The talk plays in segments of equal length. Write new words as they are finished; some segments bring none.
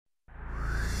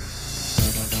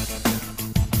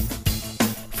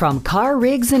From Carr,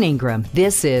 Riggs, and Ingram,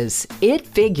 this is It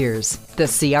Figures, the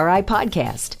CRI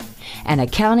podcast, an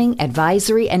accounting,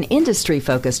 advisory, and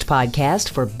industry-focused podcast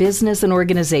for business and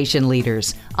organization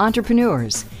leaders,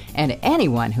 entrepreneurs, and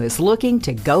anyone who is looking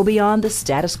to go beyond the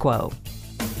status quo.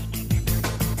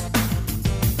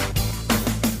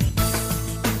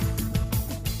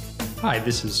 Hi,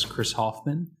 this is Chris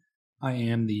Hoffman. I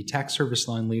am the tax service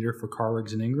line leader for Carr,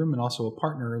 Riggs, and Ingram and also a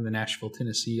partner in the Nashville,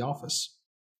 Tennessee office.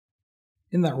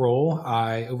 In that role,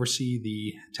 I oversee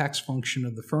the tax function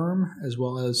of the firm as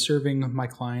well as serving my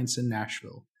clients in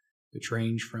Nashville, which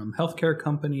range from healthcare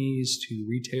companies to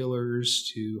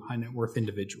retailers to high net worth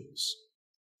individuals.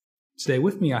 Today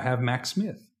with me, I have Mac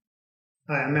Smith.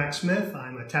 Hi, I'm Mac Smith.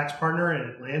 I'm a tax partner in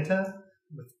Atlanta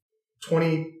with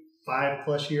 25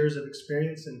 plus years of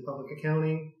experience in public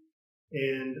accounting,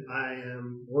 and I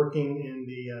am working in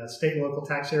the state and local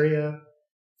tax area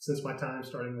since my time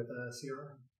starting with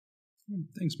CRI.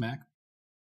 Thanks, Mac.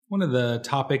 One of the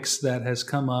topics that has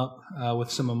come up with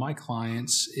some of my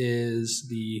clients is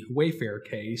the Wayfair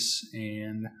case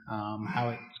and how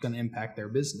it's going to impact their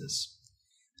business.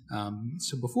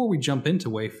 So before we jump into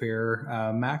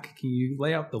Wayfair, Mac, can you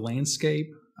lay out the landscape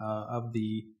of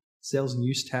the sales and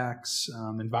use tax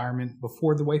environment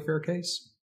before the Wayfair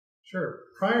case? Sure.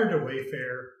 Prior to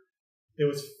Wayfair, it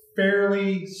was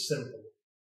fairly simple.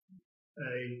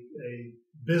 A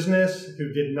business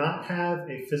who did not have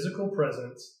a physical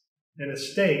presence in a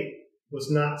state was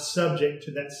not subject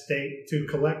to that state to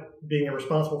being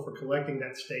responsible for collecting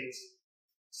that state's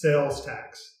sales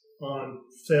tax on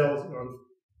sales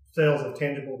of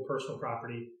tangible personal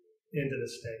property into the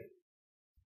state.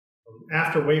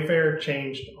 After Wayfair,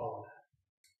 changed all of that.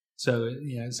 So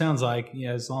it sounds like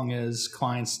as long as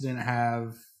clients didn't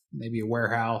have maybe a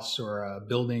warehouse or a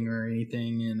building or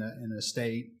anything in a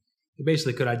state, they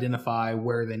basically could identify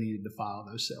where they needed to file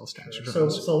those sales tax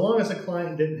returns. So long as a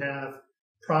client didn't have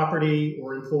property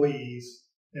or employees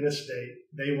in a state,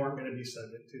 they weren't going to be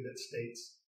subject to that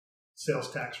state's sales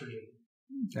tax regime.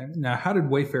 Okay. Now, how did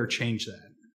Wayfair change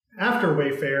that? After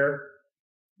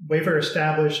Wayfair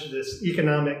established this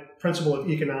principle of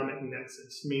economic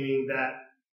nexus, meaning that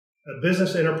a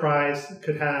business enterprise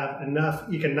could have enough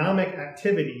economic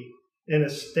activity in a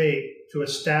state to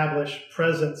establish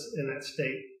presence in that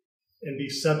state and be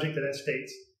subject to that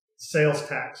state's sales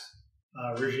tax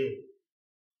regime.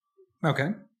 Okay.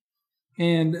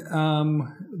 And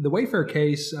the Wayfair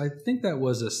case, I think that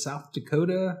was a South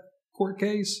Dakota court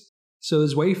case. So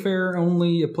is Wayfair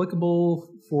only applicable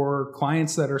for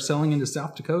clients that are selling into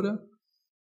South Dakota?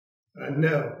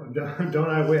 No, don't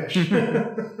I wish.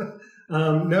 No,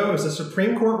 it was a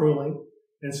Supreme Court ruling.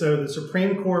 And so the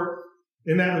Supreme Court,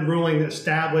 in that ruling,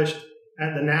 established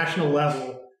at the national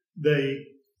level the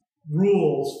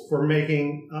rules for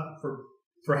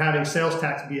for having sales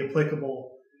tax be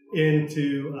applicable in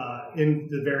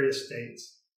the various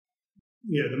states.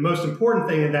 The most important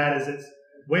thing in that is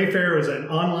Wayfair is an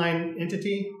online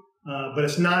entity, but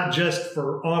it's not just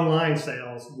for online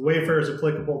sales. Wayfair is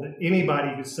applicable to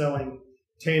anybody who's selling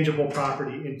tangible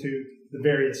property into the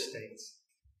various states.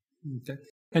 Okay.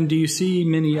 And do you see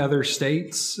many other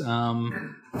states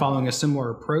following a similar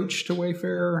approach to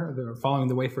Wayfair, or following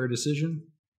the Wayfair decision?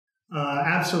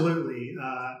 Absolutely.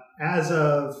 As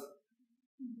of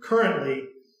currently,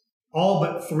 all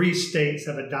but 3 states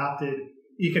have adopted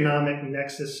economic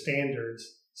nexus standards,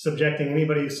 subjecting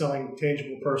anybody who's selling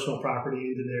tangible personal property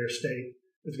into their state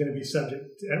is going to be subject,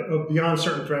 beyond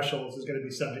certain thresholds, is going to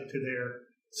be subject to their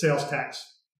sales tax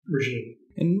regime.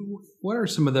 And what are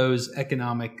some of those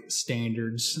economic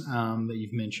standards that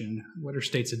you've mentioned? What are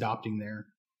states adopting there?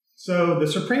 So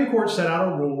the Supreme Court set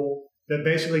out a rule that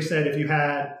basically said if you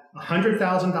had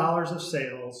 $100,000 of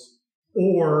sales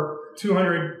or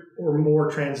 200 or more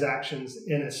transactions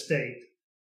in a state,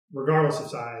 regardless of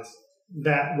size,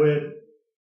 that would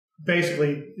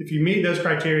basically, if you meet those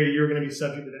criteria, you're going to be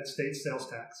subject to that state's sales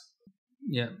tax.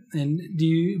 Yeah. And do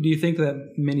you think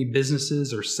that many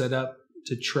businesses are set up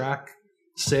to track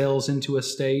sales into a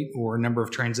state or a number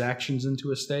of transactions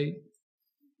into a state?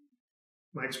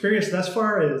 My experience thus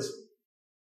far is,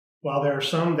 while there are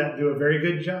some that do a very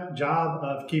good job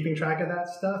of keeping track of that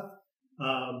stuff,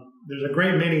 there's a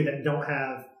great many that don't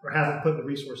have or haven't put the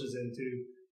resources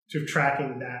into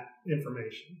tracking that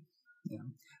information. Yeah,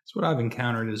 that's what I've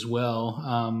encountered as well.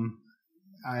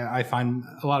 I find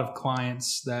a lot of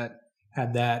clients that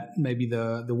had that, maybe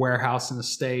the warehouse in a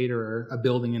state or a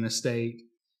building in a state,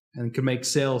 and could make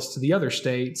sales to the other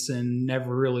states and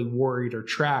never really worried or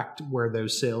tracked where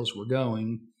those sales were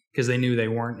going because they knew they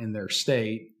weren't in their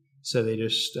state. So they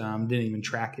just didn't even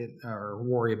track it or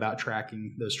worry about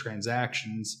tracking those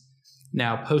transactions.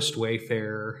 Now, post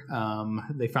Wayfair,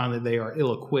 they found that they are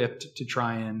ill-equipped to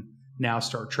try and now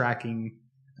start tracking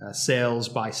sales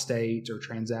by state or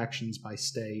transactions by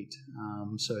state.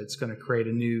 So it's going to create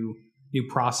a new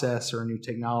process or a new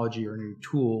technology or a new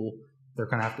tool they're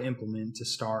going to have to implement to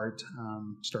start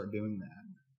doing that.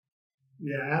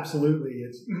 Yeah, absolutely.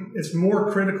 It's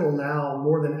more critical now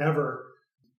more than ever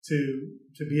to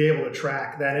be able to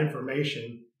track that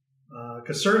information,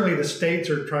 because certainly the states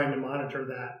are trying to monitor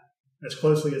that as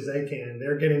closely as they can.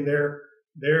 They're getting their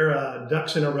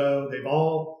ducks in a row. They've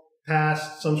all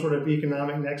passed some sort of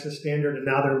economic nexus standard, and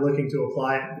now they're looking to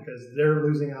apply it because they're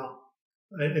losing out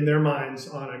in their minds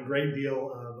on a great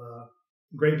deal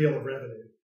of revenue.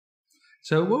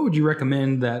 So what would you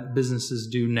recommend that businesses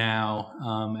do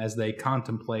now as they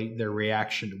contemplate their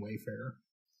reaction to Wayfair?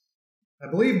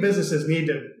 I believe businesses need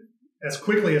to, as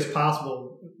quickly as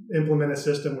possible, implement a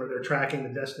system where they're tracking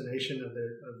the destination of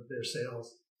their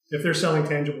sales. If they're selling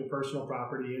tangible personal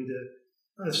property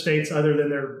into states other than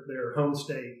their home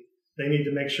state, they need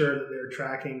to make sure that they're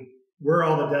tracking where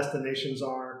all the destinations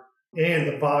are and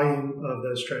the volume of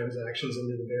those transactions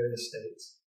into the various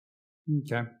states.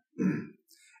 Okay.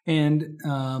 And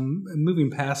moving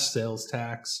past sales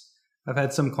tax, I've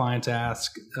had some clients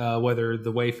ask whether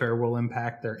the Wayfair will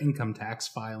impact their income tax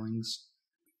filings.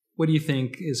 What do you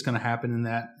think is going to happen in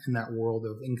that world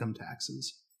of income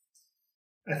taxes?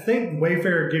 I think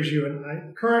Wayfair gives you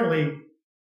currently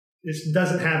it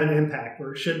doesn't have an impact,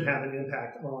 or it shouldn't have an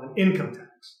impact on income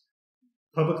tax.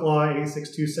 Public Law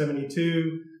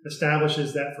 86272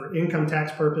 establishes that for income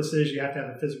tax purposes, you have to have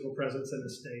a physical presence in the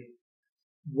state.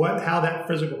 How that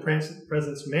physical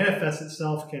presence manifests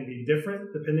itself can be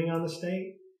different depending on the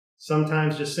state.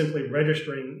 Sometimes just simply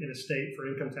registering in a state for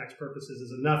income tax purposes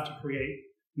is enough to create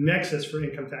nexus for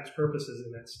income tax purposes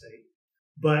in that state.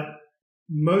 But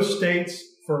most states,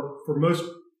 for most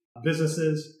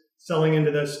businesses selling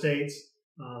into those states,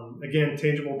 again,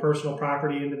 tangible personal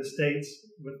property into the states,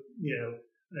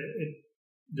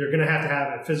 they're going to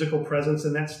have a physical presence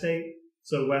in that state.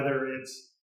 So whether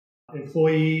it's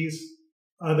employees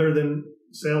other than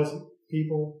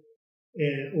salespeople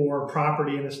or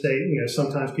property in a state,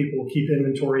 sometimes people will keep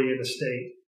inventory in a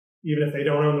state. Even if they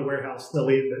don't own the warehouse, they'll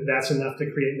leave it. That's enough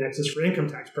to create nexus for income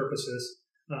tax purposes.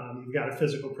 You've got a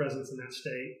physical presence in that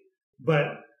state.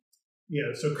 But,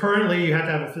 so currently you have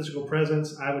to have a physical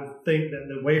presence. I would think that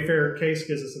the Wayfair case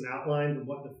gives us an outline of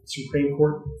what the Supreme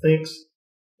Court thinks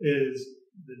is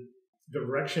the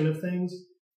direction of things,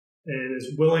 and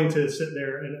is willing to sit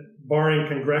there and, barring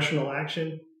congressional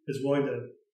action, is willing to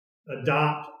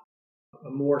adopt a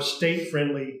more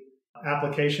state-friendly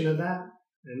application of that.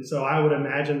 And so I would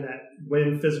imagine that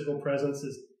when physical presence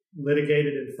is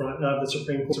litigated in front of the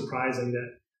Supreme Court, surprising that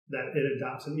it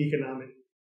adopts an economic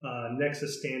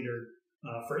nexus standard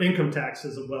for income tax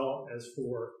as well as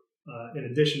for, in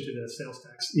addition to the sales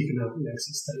tax, economic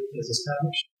nexus that is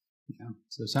established. Yeah.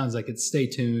 So it sounds like it's stay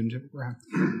tuned.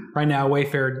 Right now,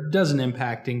 Wayfair doesn't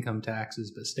impact income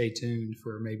taxes, but stay tuned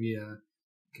for maybe a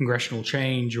congressional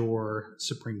change or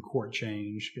Supreme Court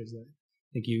change, because I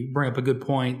think you bring up a good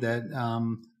point that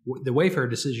the Wayfair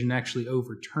decision actually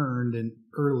overturned an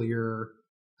earlier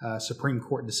Supreme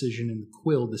Court decision in the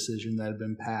Quill decision that had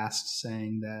been passed,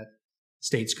 saying that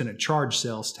states couldn't charge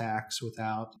sales tax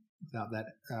without that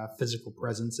physical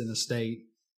presence in a state.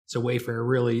 So Wayfair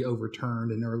really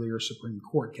overturned an earlier Supreme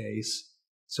Court case.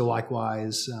 So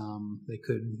likewise, they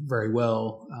could very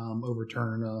well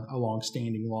overturn a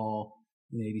long-standing law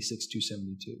in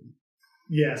 86272.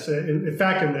 Yes. In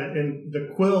fact, in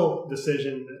the Quill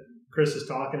decision that Chris is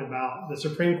talking about, the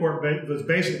Supreme Court was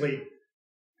basically,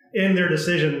 in their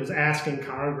decision, was asking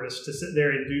Congress to sit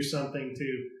there and do something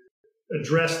to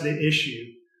address the issue.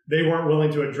 They weren't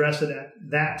willing to address it at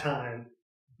that time,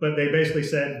 but they basically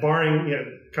said, barring,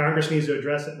 Congress needs to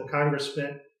address it. Well, Congress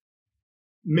spent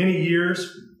many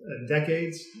years,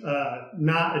 decades,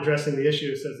 not addressing the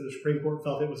issue, so the Supreme Court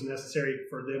felt it was necessary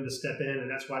for them to step in, and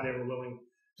that's why they were willing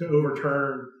to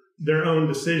overturn their own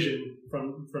decision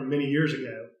from many years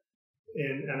ago.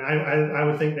 And I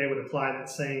would think they would apply that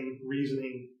same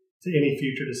reasoning to any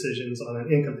future decisions on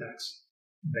an income tax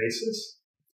basis.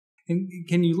 And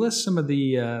can you list some of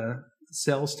the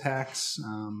sales tax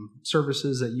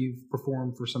services that you've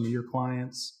performed for some of your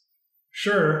clients?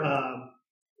 Sure.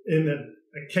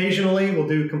 Occasionally we'll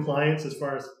do compliance as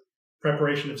far as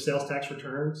preparation of sales tax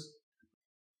returns,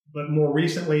 but more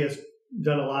recently has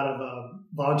done a lot of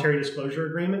voluntary disclosure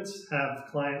agreements, have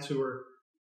clients who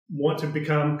want to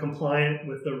become compliant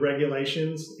with the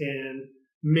regulations, and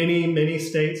many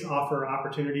states offer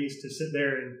opportunities to sit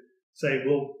there and say,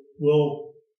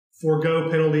 we'll forego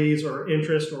penalties or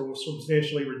interest or will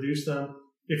substantially reduce them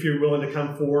if you're willing to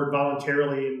come forward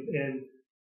voluntarily and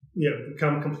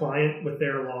become compliant with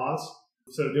their laws.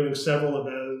 So doing several of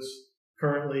those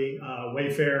currently.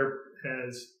 Wayfair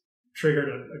has triggered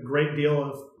a great deal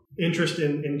of interest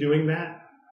in doing that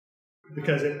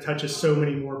because it touches so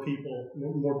many more people,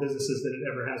 more businesses than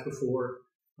it ever has before.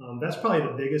 That's probably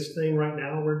the biggest thing right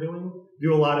now we're doing.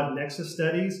 Do a lot of nexus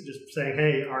studies, just saying,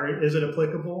 hey, is it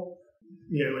applicable?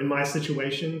 In my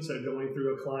situation, so going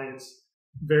through a client's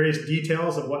various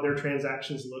details of what their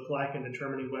transactions look like and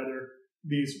determining whether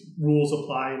these rules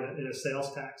apply in a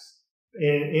sales tax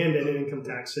and in income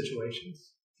tax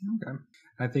situations. Okay.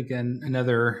 I think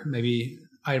another maybe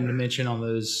item to mention on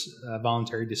those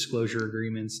voluntary disclosure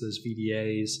agreements, those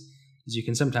VDAs, is you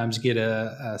can sometimes get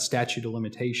a statute of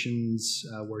limitations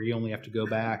where you only have to go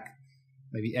back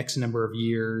maybe X number of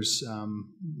years.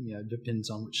 Depends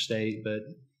on which state, but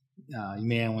you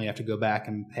may only have to go back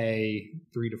and pay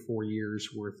 3 to 4 years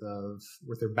worth of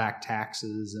back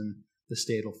taxes, and the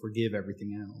state will forgive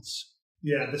everything else.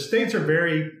 Yeah, the states are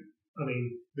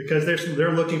because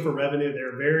they're looking for revenue,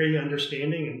 they're very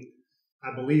understanding, and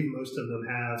I believe most of them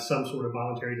have some sort of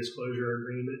voluntary disclosure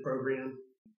agreement program.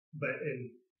 And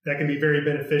that can be very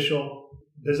beneficial.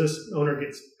 Business owner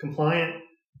gets compliant,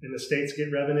 and the states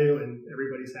get revenue, and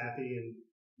everybody's happy. And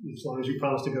as long as you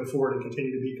promise to go forward and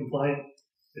continue to be compliant,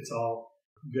 it's all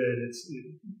good.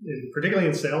 Particularly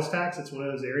in sales tax, it's one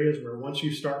of those areas where once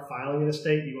you start filing in a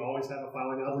state, you always have a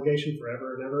filing obligation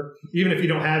forever and ever, even if you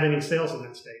don't have any sales in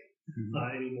that state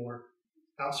anymore.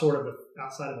 Outside of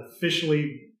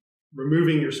officially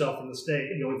removing yourself from the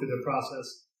state and going through the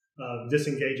process of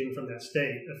disengaging from that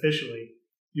state officially,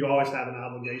 you always have an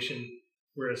obligation,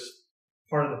 whereas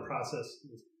part of the process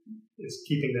is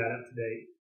keeping that up to date.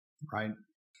 Right.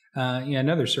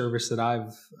 Another service that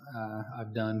I've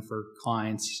done for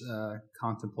clients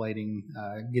contemplating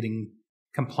getting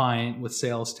compliant with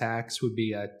sales tax would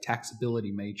be a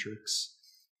taxability matrix,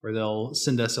 where they'll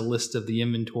send us a list of the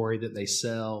inventory that they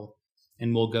sell,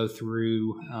 and we'll go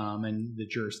through and the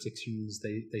jurisdictions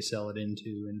they sell it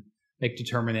into and make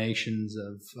determinations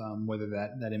of whether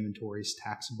that inventory is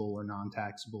taxable or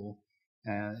non-taxable.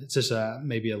 It's just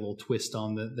maybe a little twist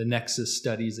on the nexus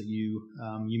studies that you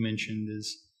mentioned.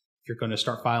 Is if you're going to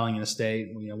start filing in a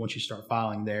state, once you start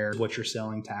filing there, what you're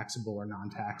selling taxable or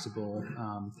non-taxable,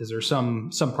 because there's some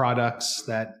products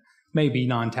that may be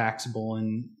non-taxable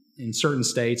in certain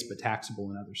states but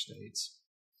taxable in other states.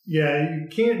 Yeah, you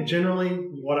can't generally.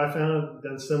 What I found, I've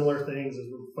done similar things,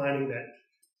 is we're finding that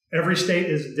every state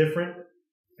is different.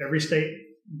 Every state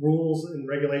rules and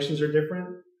regulations are different.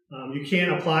 You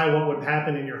can't apply what would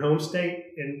happen in your home state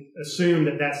and assume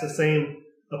that that's the same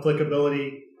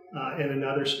applicability in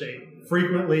another state.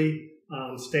 Frequently,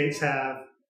 states have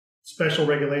special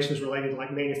regulations related to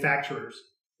like manufacturers.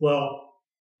 Well,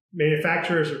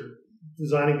 manufacturers are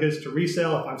designing goods to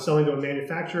resell. If I'm selling to a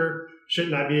manufacturer,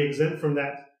 shouldn't I be exempt from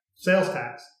that sales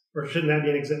tax, or shouldn't that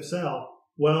be an exempt sale?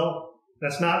 Well,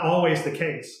 that's not always the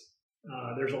case.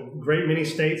 There's a great many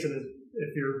states, and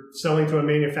if you're selling to a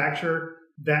manufacturer,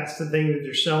 that's the thing that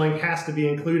you're selling has to be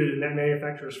included in that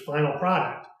manufacturer's final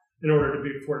product in order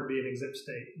for it to be an exempt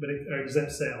state, but an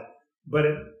exempt sale. But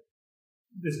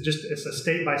it's a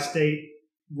state by state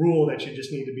rule that you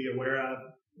just need to be aware of,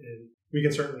 and we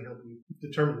can certainly help you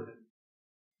determine that.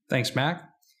 Thanks, Mac.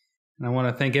 And I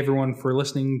want to thank everyone for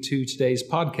listening to today's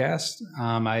podcast.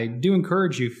 I do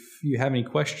encourage you, if you have any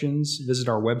questions, visit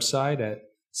our website at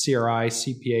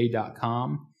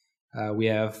cricpa.com. We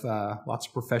have lots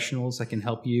of professionals that can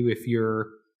help you if you're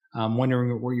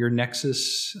wondering where your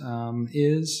nexus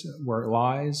is, where it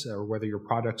lies, or whether your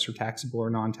products are taxable or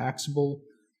non-taxable,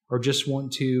 or just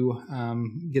want to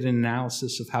get an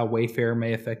analysis of how Wayfair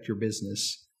may affect your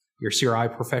business. Your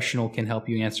CRI professional can help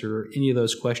you answer any of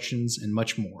those questions and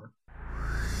much more.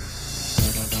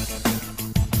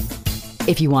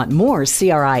 If you want more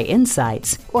CRI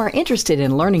insights or are interested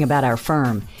in learning about our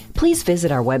firm, please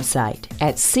visit our website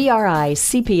at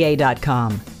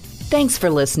cricpa.com. Thanks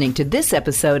for listening to this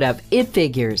episode of It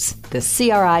Figures, the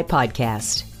CRI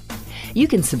podcast. You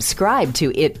can subscribe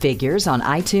to It Figures on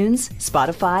iTunes,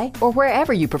 Spotify, or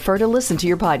wherever you prefer to listen to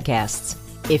your podcasts.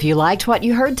 If you liked what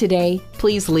you heard today,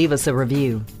 please leave us a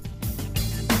review.